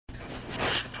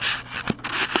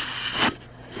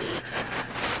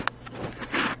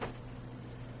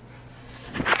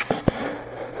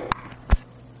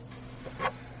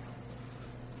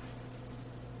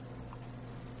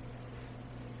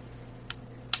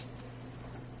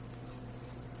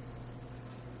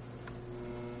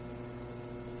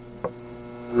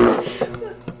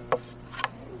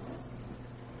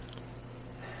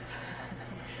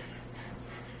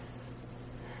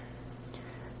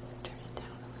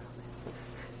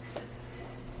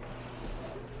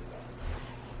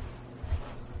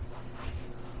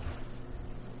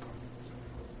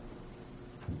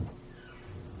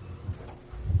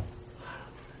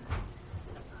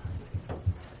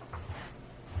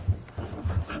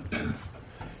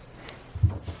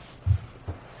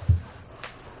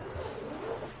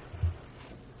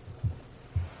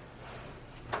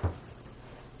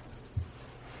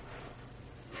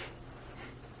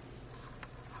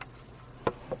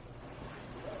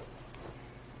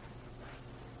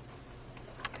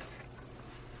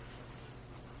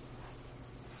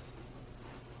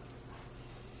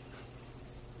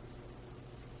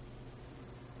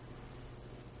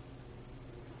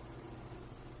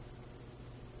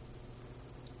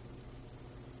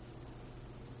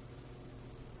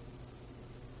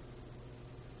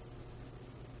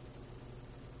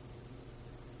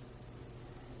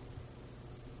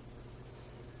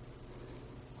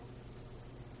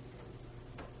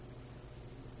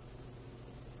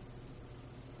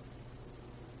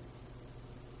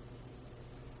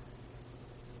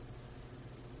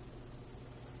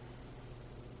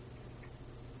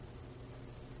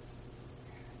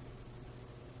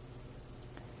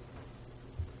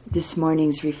This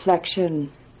morning's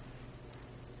reflection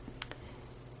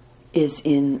is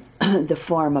in the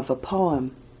form of a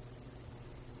poem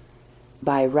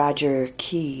by Roger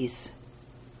Keyes,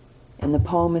 and the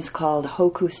poem is called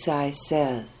Hokusai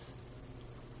Says.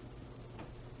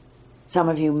 Some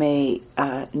of you may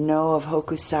know of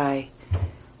Hokusai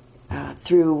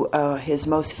through his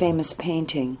most famous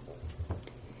painting.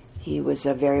 He was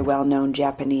a very well-known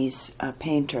Japanese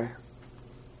painter.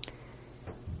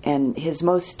 And his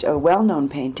most well-known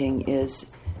painting is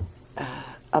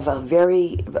of a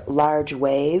very large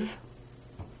wave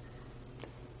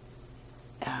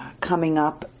coming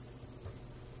up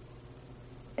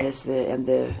as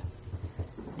the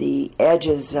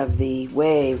edges of the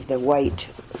wave, the white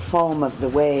foam of the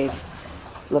wave,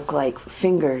 look like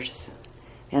fingers,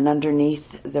 and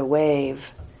underneath the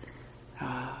wave,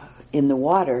 in the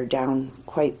water down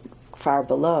quite far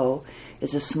below,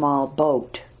 is a small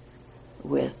boat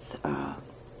with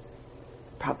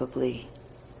probably,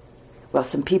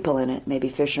 some people in it, maybe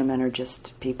fishermen or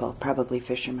just people, probably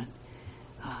fishermen,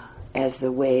 as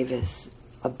the wave is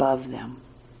above them.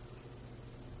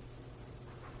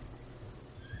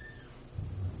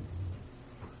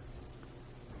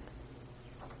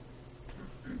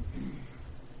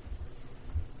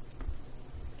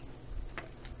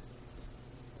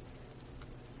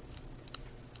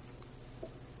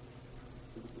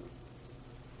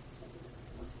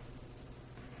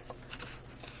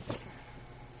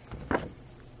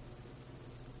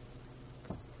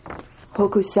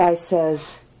 Hokusai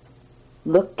says,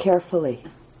 look carefully.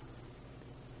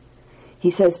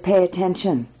 He says, pay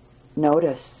attention,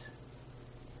 notice.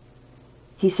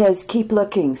 He says, keep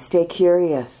looking, stay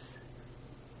curious.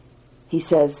 He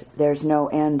says, there's no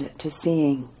end to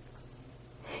seeing.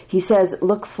 He says,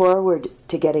 look forward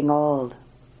to getting old.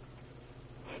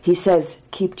 He says,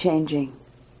 keep changing.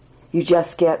 You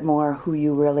just get more who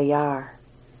you really are.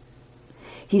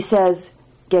 He says,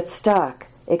 get stuck,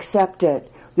 accept it,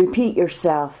 repeat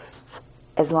yourself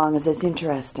as long as it's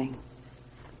interesting.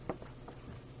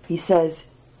 He says,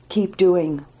 keep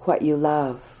doing what you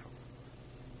love.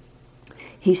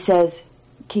 He says,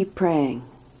 keep praying.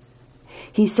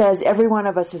 He says, every one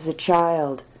of us is a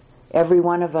child. Every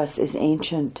one of us is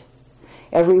ancient.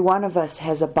 Every one of us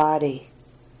has a body.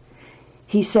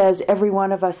 He says, every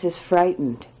one of us is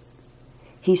frightened.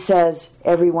 He says,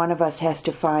 every one of us has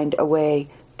to find a way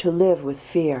to live with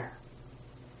fear.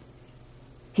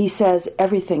 He says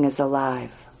everything is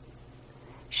alive.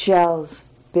 Shells,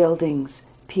 buildings,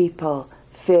 people,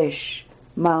 fish,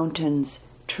 mountains,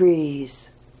 trees.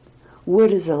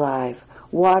 Wood is alive.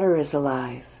 Water is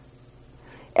alive.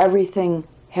 Everything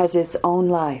has its own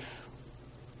life.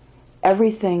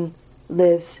 Everything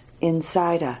lives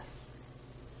inside us.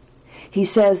 He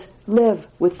says, live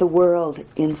with the world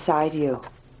inside you.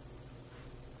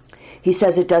 He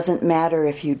says it doesn't matter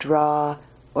if you draw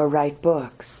or write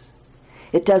books.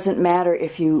 It doesn't matter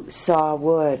if you saw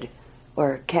wood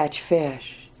or catch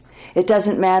fish. It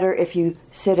doesn't matter if you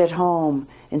sit at home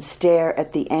and stare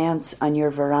at the ants on your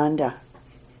veranda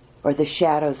or the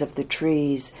shadows of the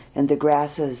trees and the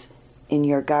grasses in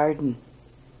your garden.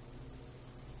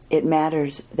 It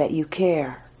matters that you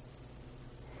care.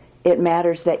 It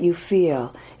matters that you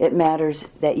feel. It matters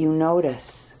that you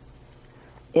notice.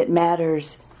 It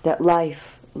matters that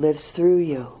life lives through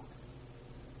you.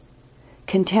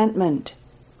 Contentment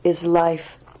is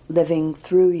life living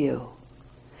through you.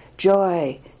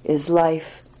 Joy is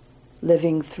life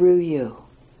living through you.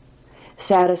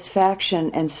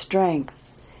 Satisfaction and strength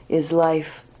is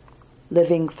life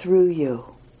living through you.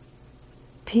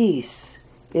 Peace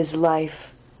is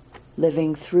life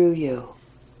living through you.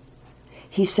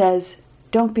 He says,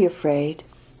 don't be afraid.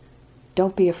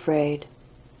 Don't be afraid.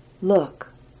 Look,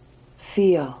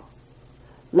 feel.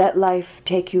 Let life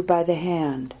take you by the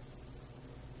hand.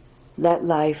 Let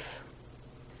life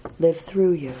live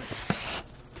through you.